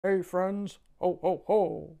Hey friends, ho ho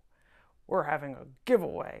ho! We're having a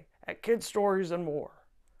giveaway at Kid Stories and More.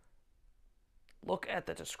 Look at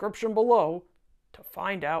the description below to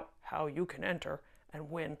find out how you can enter and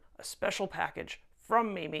win a special package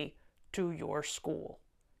from Mimi to your school.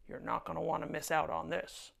 You're not going to want to miss out on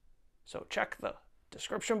this. So check the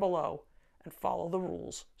description below and follow the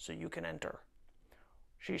rules so you can enter.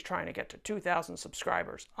 She's trying to get to 2,000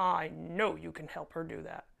 subscribers. I know you can help her do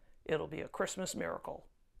that. It'll be a Christmas miracle.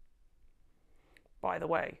 By the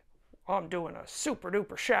way, I'm doing a super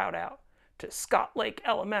duper shout out to Scott Lake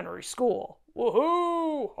Elementary School.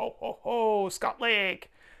 Woohoo! Ho ho ho! Scott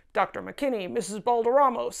Lake! Dr. McKinney, Mrs.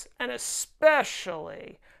 Balderramos, and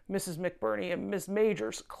especially Mrs. McBurney and Ms.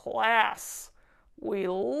 Major's class. We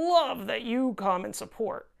love that you come and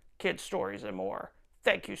support Kid Stories and More.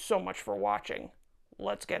 Thank you so much for watching.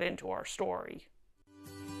 Let's get into our story.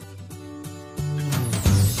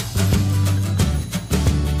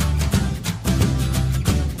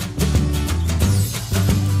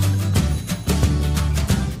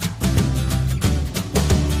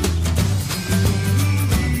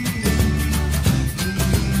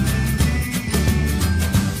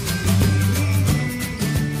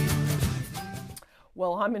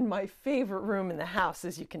 Well, I'm in my favorite room in the house,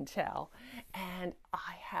 as you can tell, and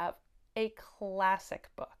I have a classic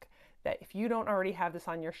book that if you don't already have this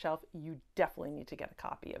on your shelf, you definitely need to get a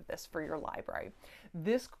copy of this for your library.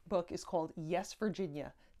 This book is called Yes,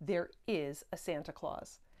 Virginia, There Is a Santa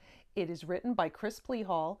Claus. It is written by Chris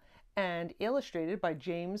Plehal and illustrated by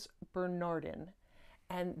James Bernardin.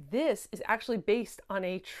 And this is actually based on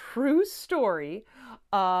a true story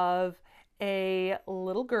of a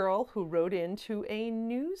little girl who wrote into a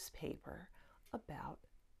newspaper about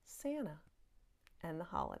Santa and the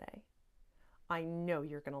holiday. I know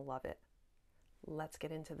you're going to love it. Let's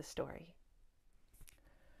get into the story.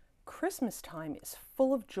 Christmas time is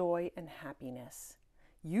full of joy and happiness,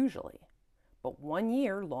 usually. But one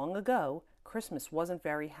year, long ago, Christmas wasn't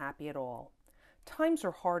very happy at all. Times are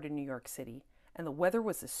hard in New York City, and the weather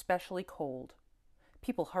was especially cold.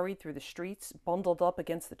 People hurried through the streets, bundled up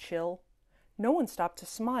against the chill. No one stopped to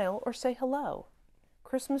smile or say hello.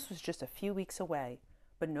 Christmas was just a few weeks away,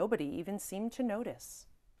 but nobody even seemed to notice.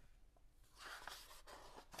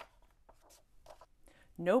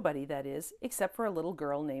 Nobody, that is, except for a little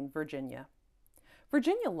girl named Virginia.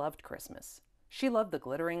 Virginia loved Christmas. She loved the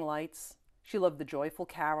glittering lights. She loved the joyful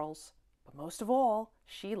carols. But most of all,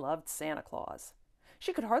 she loved Santa Claus.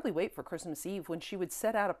 She could hardly wait for Christmas Eve when she would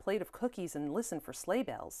set out a plate of cookies and listen for sleigh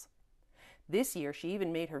bells. This year, she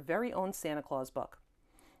even made her very own Santa Claus book.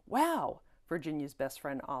 "Wow!" Virginia's best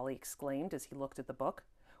friend Ollie exclaimed as he looked at the book.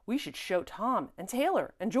 "We should show Tom and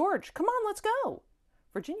Taylor and George. Come on, let's go!"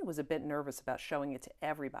 Virginia was a bit nervous about showing it to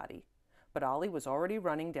everybody, but Ollie was already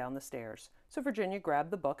running down the stairs, so Virginia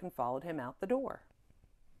grabbed the book and followed him out the door.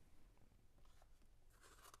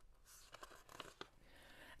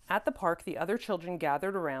 At the park, the other children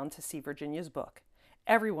gathered around to see Virginia's book.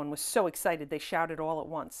 Everyone was so excited they shouted all at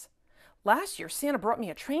once. "Last year, Santa brought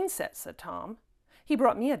me a train set," said Tom. "He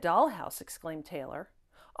brought me a dollhouse," exclaimed Taylor.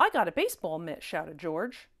 "I got a baseball mitt," shouted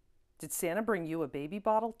George. "Did Santa bring you a baby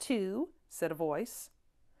bottle, too?" said a voice.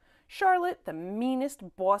 Charlotte, the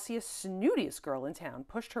meanest, bossiest, snootiest girl in town,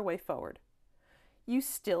 pushed her way forward. "You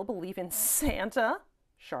still believe in Santa?"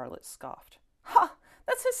 Charlotte scoffed. "Ha!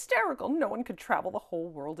 That's hysterical. No one could travel the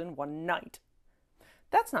whole world in one night."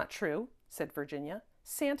 "That's not true," said Virginia.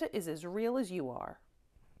 "Santa is as real as you are."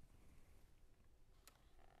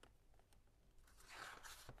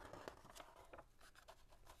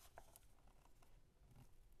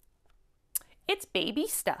 "It's baby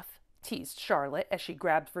stuff," teased Charlotte as she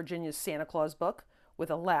grabbed Virginia's Santa Claus book. With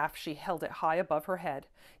a laugh, she held it high above her head.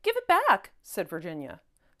 "Give it back," said Virginia.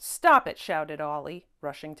 "Stop it," shouted Ollie,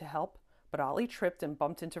 rushing to help. But Ollie tripped and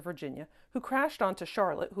bumped into Virginia, who crashed onto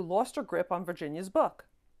Charlotte, who lost her grip on Virginia's book,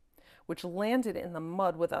 which landed in the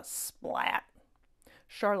mud with a splat.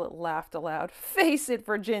 Charlotte laughed aloud. "Face it,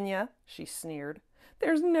 Virginia," she sneered.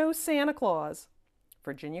 "There's no Santa Claus."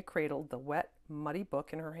 Virginia cradled the wet, muddy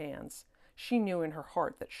book in her hands. She knew in her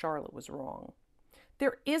heart that Charlotte was wrong.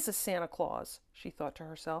 "There is a Santa Claus," she thought to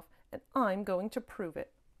herself, "and I'm going to prove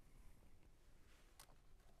it."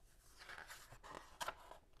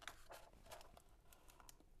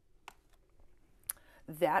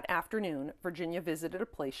 That afternoon, Virginia visited a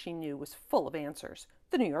place she knew was full of answers,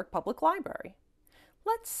 the New York Public Library.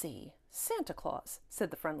 "Let's see, Santa Claus," said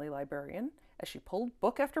the friendly librarian, as she pulled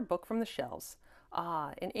book after book from the shelves.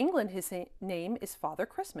 "Ah, in England his name is Father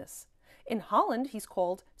Christmas. In Holland he's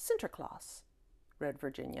called Sinterklaas," read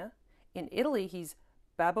Virginia. "In Italy he's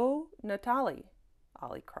Babbo Natale,"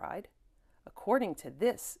 Ollie cried. A According to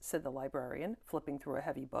this, said the librarian, flipping through a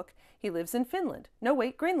heavy book, he lives in Finland. No,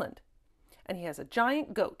 wait, Greenland. And he has a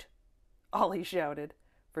giant goat. Ollie shouted.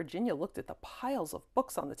 Virginia looked at the piles of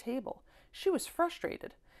books on the table. She was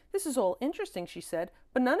frustrated. This is all interesting, she said,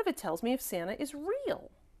 but none of it tells me if Santa is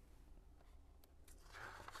real.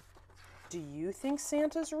 Do you think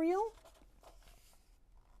Santa's real?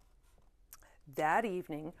 That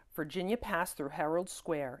evening, Virginia passed through Herald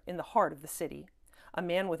Square in the heart of the city. A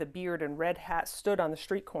man with a beard and red hat stood on the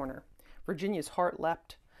street corner. Virginia's heart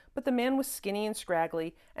leapt, but the man was skinny and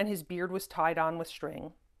scraggly, and his beard was tied on with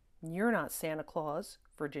string. "You're not Santa Claus,"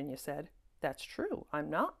 Virginia said. "That's true, I'm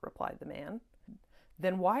not," replied the man.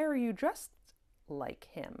 "Then why are you dressed like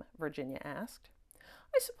him?" Virginia asked.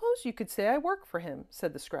 "I suppose you could say I work for him,"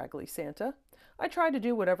 said the scraggly Santa. "I try to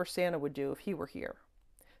do whatever Santa would do if he were here."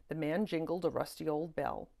 The man jingled a rusty old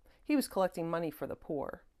bell. He was collecting money for the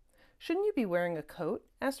poor. "Shouldn't you be wearing a coat?"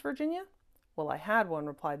 asked Virginia. "Well, I had one,"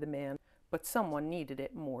 replied the man, "but someone needed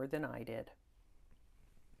it more than I did."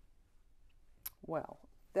 Well,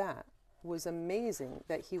 that was amazing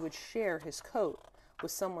that he would share his coat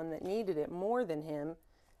with someone that needed it more than him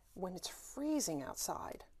when it's freezing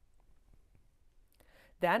outside.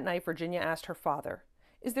 That night, Virginia asked her father,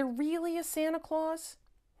 "Is there really a Santa Claus?"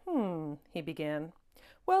 He began.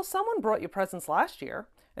 "Well, someone brought you presents last year,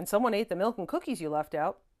 and someone ate the milk and cookies you left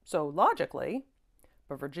out, so logically."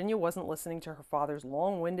 But Virginia wasn't listening to her father's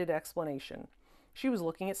long-winded explanation. She was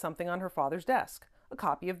looking at something on her father's desk, a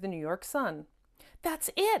copy of the New York Sun.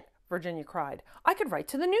 "That's it!" Virginia cried. "I could write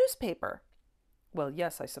to the newspaper." "Well,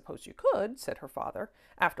 yes, I suppose you could," said her father.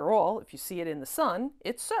 "After all, if you see it in the Sun,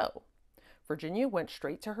 it's so." Virginia went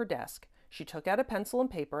straight to her desk. She took out a pencil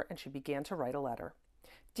and paper, and she began to write a letter.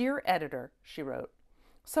 "Dear Editor," she wrote,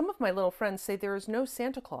 "some of my little friends say there is no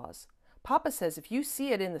Santa Claus. Papa says if you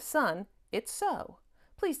see it in the Sun, it's so.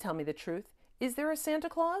 Please tell me the truth. Is there a Santa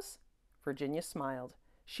Claus?" Virginia smiled.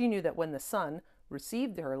 She knew that when the Sun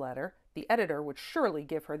received her letter, the editor would surely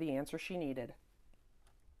give her the answer she needed.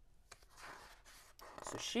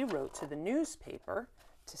 So she wrote to the newspaper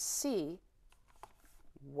to see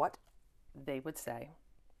what they would say.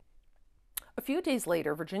 A few days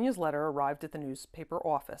later, Virginia's letter arrived at the newspaper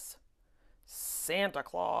office. "Santa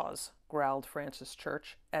Claus," growled Francis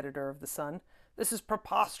Church, editor of the Sun. "This is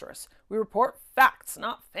preposterous. We report facts,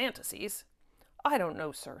 not fantasies." "I don't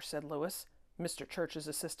know, sir," said Lewis, Mr. Church's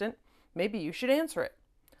assistant. "Maybe you should answer it."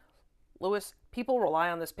 "Lewis, people rely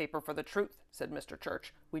on this paper for the truth," said Mr.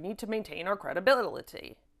 Church. "We need to maintain our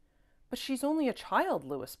credibility." "But she's only a child,"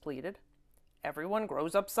 Lewis pleaded. "Everyone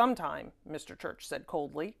grows up sometime," Mr. Church said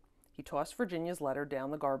coldly. He tossed Virginia's letter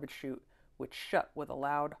down the garbage chute, which shut with a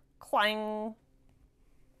loud clang.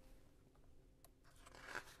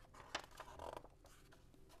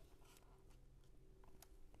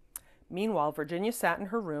 Meanwhile, Virginia sat in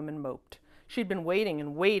her room and moped. She'd been waiting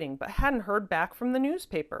and waiting, but hadn't heard back from the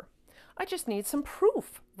newspaper. "I just need some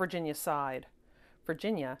proof," Virginia sighed.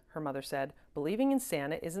 "Virginia," her mother said, "believing in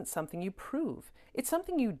Santa isn't something you prove. It's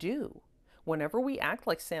something you do. Whenever we act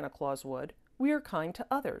like Santa Claus would, we are kind to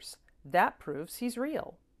others. That proves he's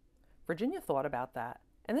real." Virginia thought about that,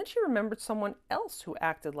 and then she remembered someone else who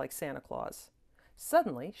acted like Santa Claus.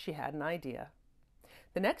 Suddenly, she had an idea.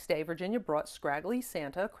 The next day, Virginia brought scraggly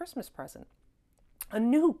Santa a Christmas present. "A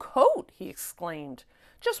new coat!" he exclaimed.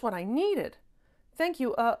 "Just what I needed." "Thank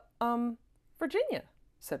you, Virginia,"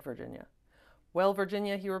 said Virginia. "Well,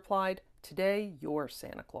 Virginia," he replied, "today you're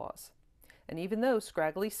Santa Claus." And even though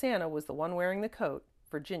scraggly Santa was the one wearing the coat,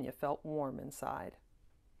 Virginia felt warm inside.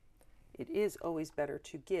 It is always better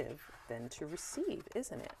to give than to receive,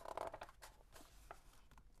 isn't it?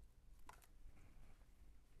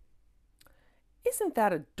 "Isn't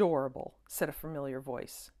that adorable?" said a familiar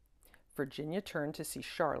voice. Virginia turned to see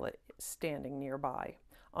Charlotte standing nearby.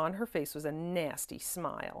 On her face was a nasty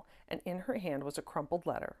smile, and in her hand was a crumpled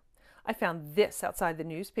letter. "I found this outside the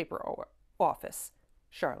newspaper office,"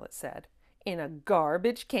 Charlotte said, "in a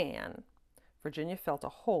garbage can." Virginia felt a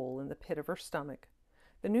hole in the pit of her stomach.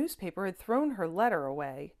 The newspaper had thrown her letter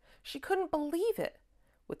away. She couldn't believe it.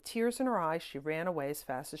 With tears in her eyes, she ran away as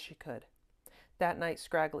fast as she could. That night,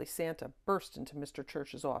 scraggly Santa burst into Mr.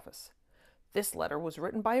 Church's office. "This letter was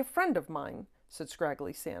written by a friend of mine," said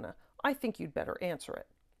scraggly Santa. "I think you'd better answer it."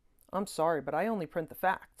 "I'm sorry, but I only print the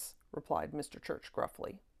facts," replied Mr. Church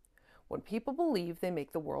gruffly. "When people believe they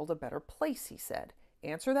make the world a better place," he said.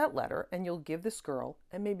 "Answer that letter, and you'll give this girl,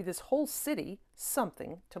 and maybe this whole city,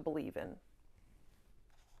 something to believe in."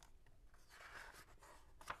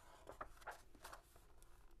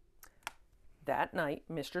 That night,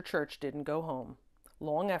 Mr. Church didn't go home.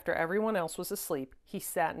 Long after everyone else was asleep, he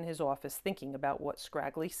sat in his office thinking about what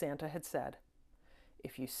scraggly Santa had said.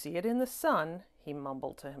 "If you see it in the sun," he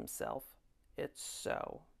mumbled to himself, "it's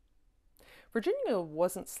so." Virginia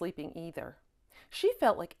wasn't sleeping either. She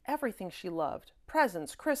felt like everything she loved,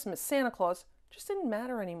 presents, Christmas, Santa Claus, just didn't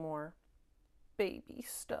matter anymore. "Baby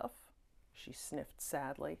stuff," she sniffed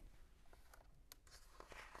sadly.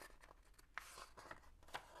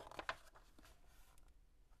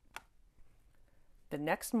 The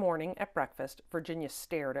next morning at breakfast, Virginia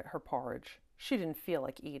stared at her porridge. She didn't feel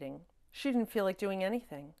like eating. She didn't feel like doing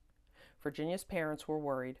anything. Virginia's parents were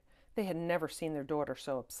worried. They had never seen their daughter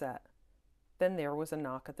so upset. Then there was a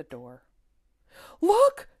knock at the door.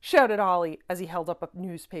 "Look!" shouted Ollie as he held up a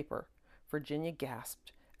newspaper. Virginia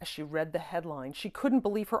gasped. As she read the headline, she couldn't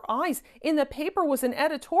believe her eyes. In the paper was an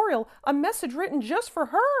editorial, a message written just for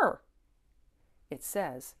her. It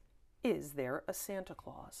says, "Is there a Santa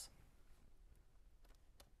Claus?"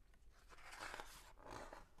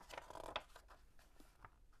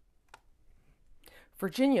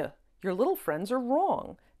 "Virginia, your little friends are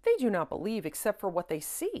wrong. They do not believe except for what they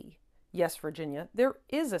see. Yes, Virginia, there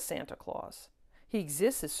is a Santa Claus. He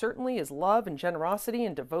exists as certainly as love and generosity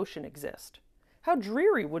and devotion exist. How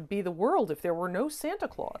dreary would be the world if there were no Santa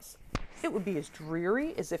Claus? It would be as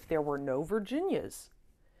dreary as if there were no Virginias.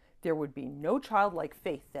 There would be no childlike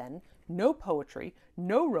faith then, no poetry,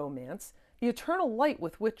 no romance. The eternal light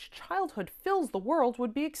with which childhood fills the world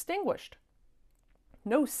would be extinguished.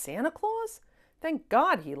 No Santa Claus? Thank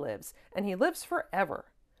God he lives, and he lives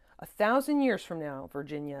forever. 1,000 years from now,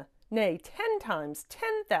 Virginia, nay, 10 times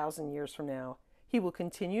 10,000 years from now, he will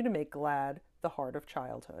continue to make glad the heart of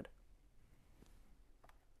childhood."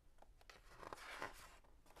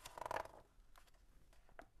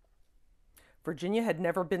 Virginia had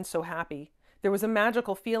never been so happy. There was a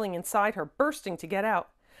magical feeling inside her bursting to get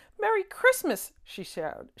out. "Merry Christmas!" she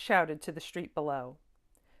shouted to the street below.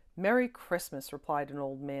 "Merry Christmas," replied an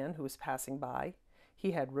old man who was passing by.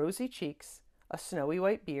 He had rosy cheeks, a snowy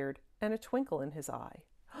white beard, and a twinkle in his eye.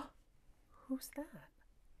 "Who's that?"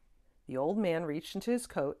 The old man reached into his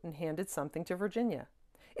coat and handed something to Virginia.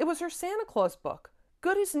 It was her Santa Claus book,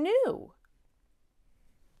 good as new.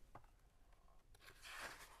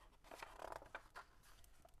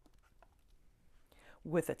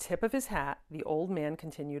 With a tip of his hat, the old man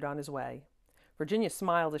continued on his way. Virginia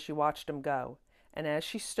smiled as she watched him go, and as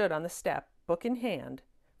she stood on the step, book in hand,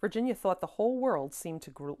 Virginia thought the whole world seemed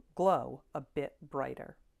to glow a bit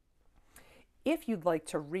brighter. If you'd like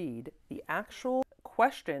to read the actual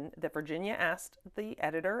question that Virginia asked the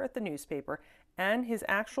editor at the newspaper and his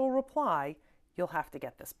actual reply, you'll have to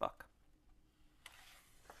get this book.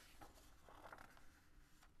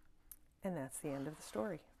 And that's the end of the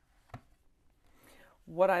story.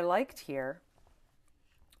 What I liked here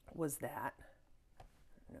was that, I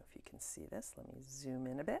don't know if you can see this, let me zoom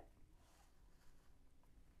in a bit.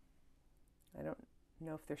 I don't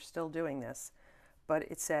know if they're still doing this, but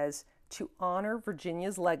it says, to honor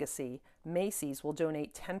Virginia's legacy, Macy's will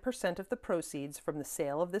donate 10% of the proceeds from the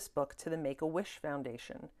sale of this book to the Make-A-Wish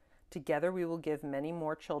Foundation. Together we will give many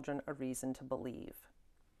more children a reason to believe.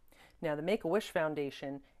 Now, the Make-A-Wish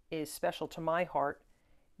Foundation is special to my heart.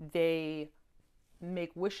 They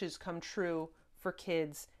make wishes come true for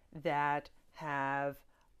kids that have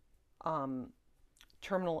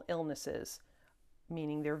terminal illnesses,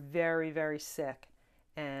 meaning they're very, very sick,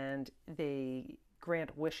 and they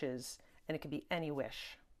grant wishes, and it can be any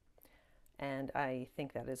wish. And I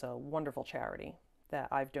think that is a wonderful charity that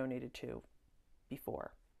I've donated to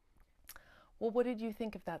before. Well, what did you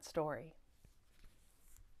think of that story?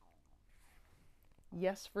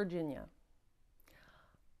 Yes, Virginia.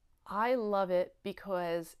 I love it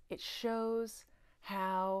because it shows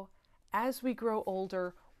how, as we grow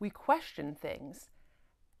older, we question things.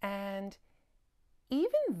 And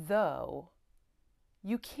even though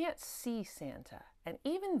you can't see Santa, and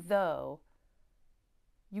even though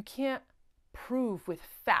you can't prove with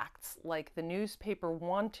facts like the newspaper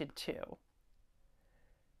wanted to,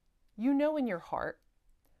 you know in your heart,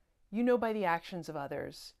 you know by the actions of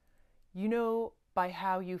others, you know by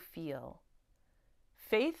how you feel.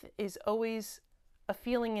 Faith is always a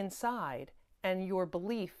feeling inside and your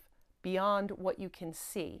belief beyond what you can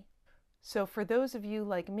see. So for those of you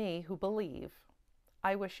like me who believe,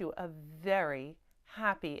 I wish you a very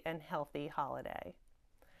happy and healthy holiday.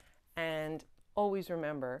 And always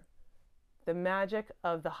remember, the magic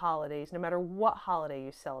of the holidays, no matter what holiday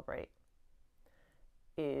you celebrate,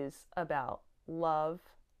 is about love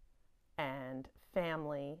and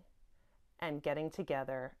family and getting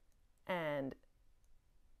together and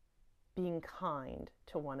being kind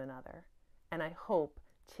to one another. And I hope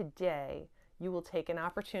today you will take an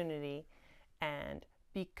opportunity and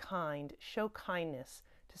be kind, show kindness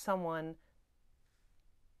to someone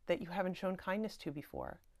that you haven't shown kindness to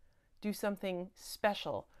before. Do something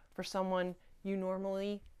special for someone you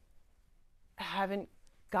normally haven't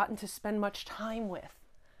gotten to spend much time with.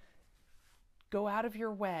 Go out of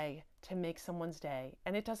your way to make someone's day,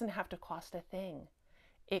 and it doesn't have to cost a thing.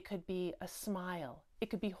 It could be a smile. It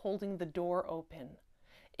could be holding the door open.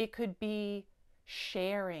 It could be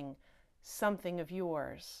sharing something of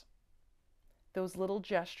yours. Those little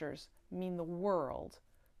gestures mean the world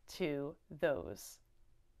to those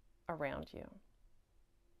around you.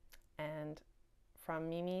 And from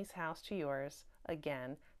Mimi's house to yours,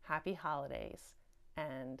 again, happy holidays,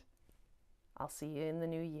 and I'll see you in the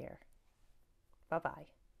new year. Bye-bye.